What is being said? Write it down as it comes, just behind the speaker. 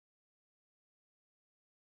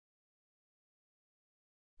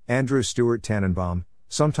Andrew Stuart Tanenbaum,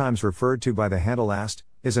 sometimes referred to by the handle AST,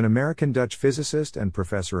 is an American-Dutch physicist and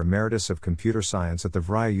professor emeritus of computer science at the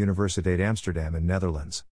Vrije Universiteit Amsterdam in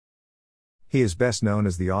Netherlands. He is best known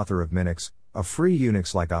as the author of MINIX, a free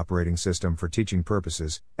Unix-like operating system for teaching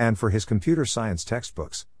purposes, and for his computer science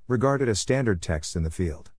textbooks, regarded as standard texts in the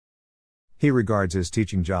field. He regards his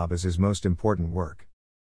teaching job as his most important work.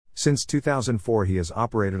 Since 2004 he has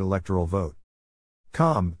operated Electoral-vote.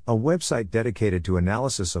 A website dedicated to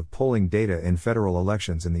analysis of polling data in federal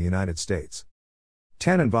elections in the United States.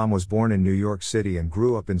 Tanenbaum was born in New York City and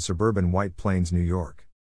grew up in suburban White Plains, New York.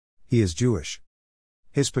 He is Jewish.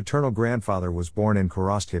 His paternal grandfather was born in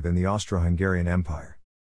Korosthiv in the Austro-Hungarian Empire.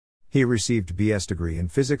 He received B.S. degree in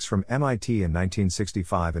physics from MIT in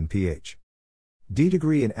 1965 and Ph.D.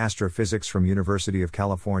 degree in astrophysics from University of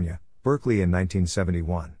California, Berkeley in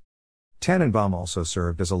 1971. Tanenbaum also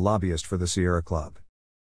served as a lobbyist for the Sierra Club.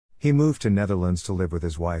 He moved to Netherlands to live with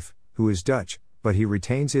his wife, who is Dutch, but he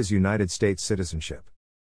retains his United States citizenship.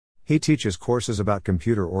 He teaches courses about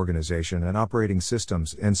computer organization and operating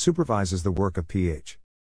systems and supervises the work of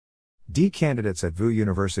Ph.D. candidates at Vrije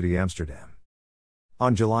Universiteit Amsterdam.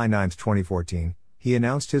 On July 9, 2014, he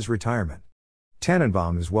announced his retirement.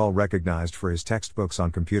 Tanenbaum is well recognized for his textbooks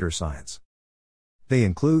on computer science. They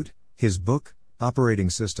include his book,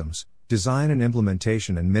 Operating Systems, Design and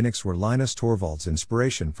Implementation, and MINIX, were Linus Torvalds'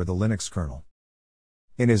 inspiration for the Linux kernel.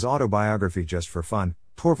 In his autobiography Just for Fun,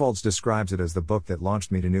 Torvalds describes it as the book that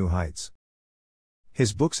launched me to new heights.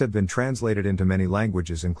 His books have been translated into many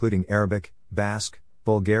languages including Arabic, Basque,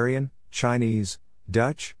 Bulgarian, Chinese,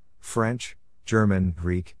 Dutch, French, German,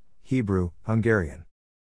 Greek, Hebrew, Hungarian,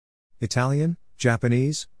 Italian,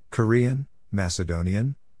 Japanese, Korean,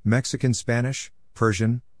 Macedonian, Mexican, Spanish,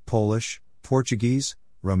 Persian, Polish, Portuguese,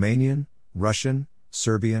 Romanian, Russian,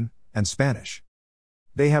 Serbian, and Spanish.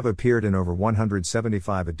 They have appeared in over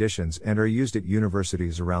 175 editions and are used at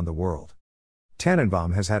universities around the world.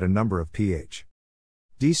 Tanenbaum has had a number of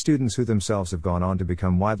Ph.D. students who themselves have gone on to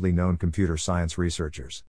become widely known computer science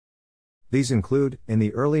researchers. These include, in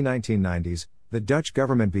the early 1990s, the Dutch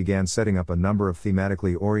government began setting up a number of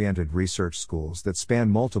thematically oriented research schools that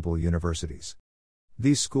span multiple universities.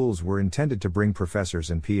 These schools were intended to bring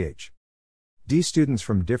professors and Ph.D. students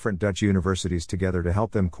from different Dutch universities together to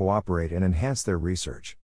help them cooperate and enhance their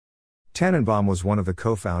research. Tanenbaum was one of the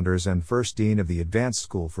co-founders and first dean of the Advanced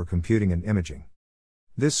School for Computing and Imaging.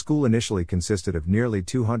 This school initially consisted of nearly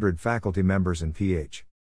 200 faculty members and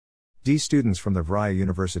Ph.D. students from the Vrije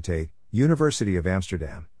Universiteit, University of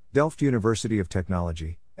Amsterdam, Delft University of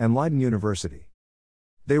Technology, and Leiden University.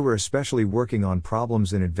 They were especially working on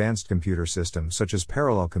problems in advanced computer systems such as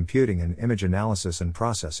parallel computing and image analysis and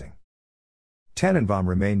processing. Tanenbaum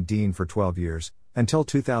remained dean for 12 years, until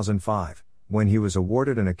 2005, when he was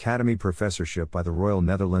awarded an academy professorship by the Royal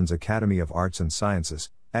Netherlands Academy of Arts and Sciences,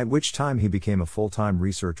 at which time he became a full-time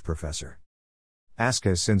research professor. ASK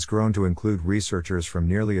has since grown to include researchers from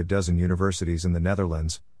nearly a dozen universities in the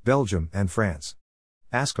Netherlands, Belgium, and France.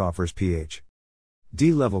 ASK offers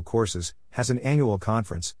Ph.D. level courses, has an annual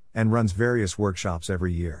conference, and runs various workshops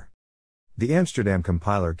every year. The Amsterdam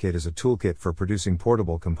Compiler Kit is a toolkit for producing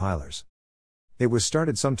portable compilers. It was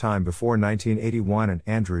started sometime before 1981 and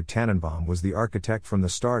Andrew Tanenbaum was the architect from the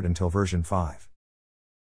start until version 5.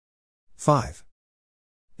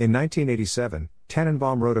 In 1987,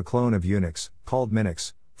 Tanenbaum wrote a clone of Unix, called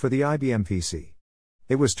MINIX, for the IBM PC.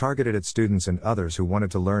 It was targeted at students and others who wanted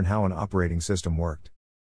to learn how an operating system worked.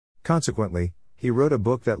 Consequently, he wrote a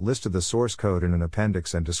book that listed the source code in an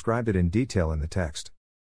appendix and described it in detail in the text.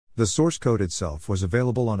 The source code itself was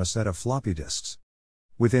available on a set of floppy disks.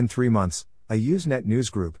 Within 3 months, a Usenet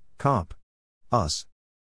newsgroup, Us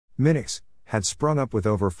MINIX, had sprung up with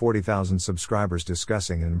over 40,000 subscribers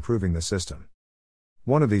discussing and improving the system.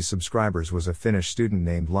 One of these subscribers was a Finnish student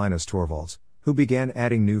named Linus Torvalds, who began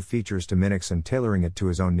adding new features to MINIX and tailoring it to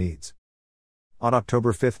his own needs. On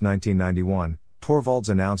October 5, 1991, Torvalds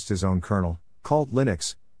announced his own kernel, called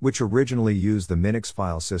Linux, which originally used the MINIX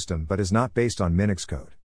file system but is not based on MINIX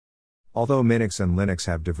code. Although MINIX and Linux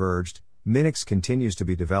have diverged, MINIX continues to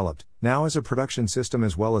be developed, now as a production system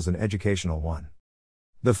as well as an educational one.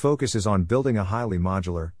 The focus is on building a highly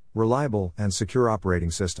modular, reliable, and secure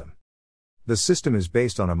operating system. The system is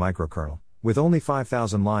based on a microkernel, with only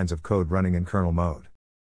 5,000 lines of code running in kernel mode.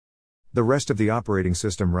 The rest of the operating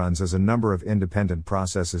system runs as a number of independent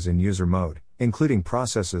processes in user mode, including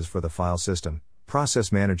processes for the file system,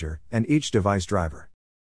 process manager, and each device driver.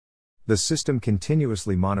 The system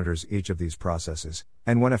continuously monitors each of these processes,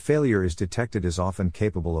 and when a failure is detected is often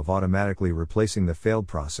capable of automatically replacing the failed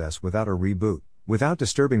process without a reboot, without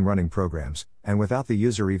disturbing running programs, and without the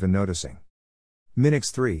user even noticing.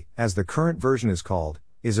 MINIX 3, as the current version is called,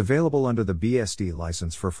 is available under the BSD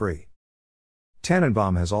license for free.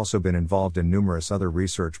 Tanenbaum has also been involved in numerous other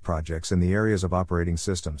research projects in the areas of operating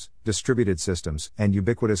systems, distributed systems, and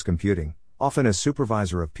ubiquitous computing, often as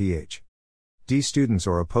supervisor of Ph.D. students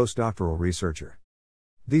or a postdoctoral researcher.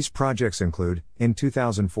 These projects include, in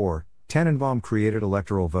 2004, Tanenbaum created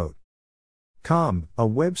Electoral-vote.com, a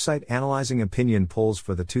website analyzing opinion polls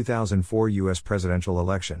for the 2004 U.S. presidential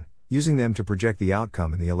election, using them to project the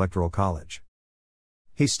outcome in the Electoral College.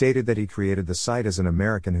 He stated that he created the site as an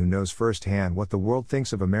American who knows firsthand what the world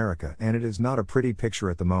thinks of America, and it is not a pretty picture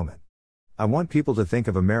at the moment. I want people to think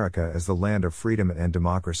of America as the land of freedom and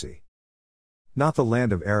democracy. Not the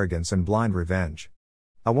land of arrogance and blind revenge.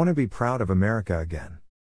 I want to be proud of America again.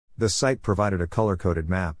 The site provided a color-coded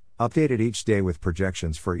map, updated each day with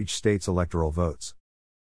projections for each state's electoral votes.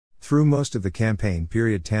 Through most of the campaign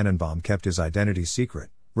period, Tanenbaum kept his identity secret,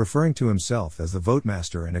 referring to himself as the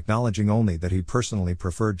Votemaster and acknowledging only that he personally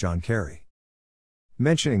preferred John Kerry.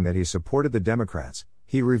 Mentioning that he supported the Democrats,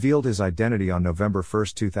 he revealed his identity on November 1,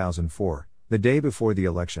 2004, the day before the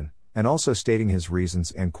election, and also stating his reasons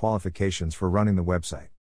and qualifications for running the website.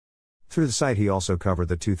 Through the site he also covered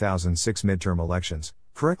the 2006 midterm elections,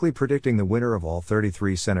 correctly predicting the winner of all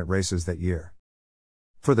 33 Senate races that year.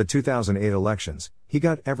 For the 2008 elections, he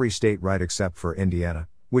got every state right except for Indiana,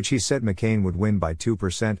 which he said McCain would win by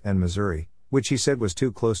 2%, and Missouri, which he said was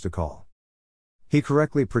too close to call. He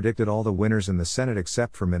correctly predicted all the winners in the Senate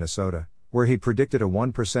except for Minnesota, where he predicted a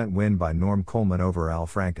 1% win by Norm Coleman over Al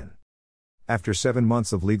Franken. After 7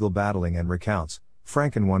 months of legal battling and recounts,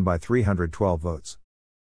 Franken won by 312 votes.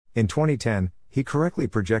 In 2010, he correctly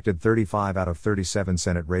projected 35 out of 37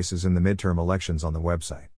 Senate races in the midterm elections on the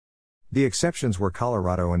website. The exceptions were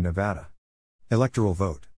Colorado and Nevada.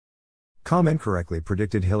 Electoral-vote.com incorrectly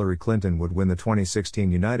predicted Hillary Clinton would win the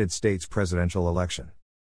 2016 United States presidential election.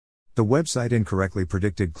 The website incorrectly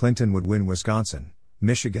predicted Clinton would win Wisconsin,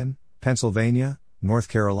 Michigan, Pennsylvania, North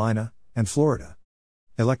Carolina, and Florida.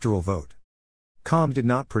 Electoral-vote.com did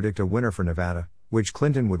not predict a winner for Nevada, which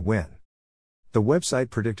Clinton would win. The website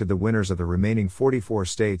predicted the winners of the remaining 44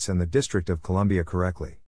 states and the District of Columbia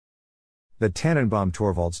correctly. The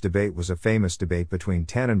Tanenbaum-Torvalds debate was a famous debate between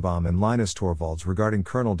Tanenbaum and Linus Torvalds regarding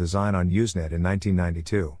kernel design on Usenet in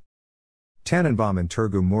 1992. Tanenbaum and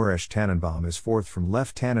Turgu Muresh Tanenbaum is fourth from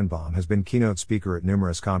left. Tanenbaum has been keynote speaker at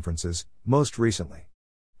numerous conferences, most recently.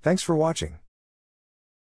 Thanks for watching.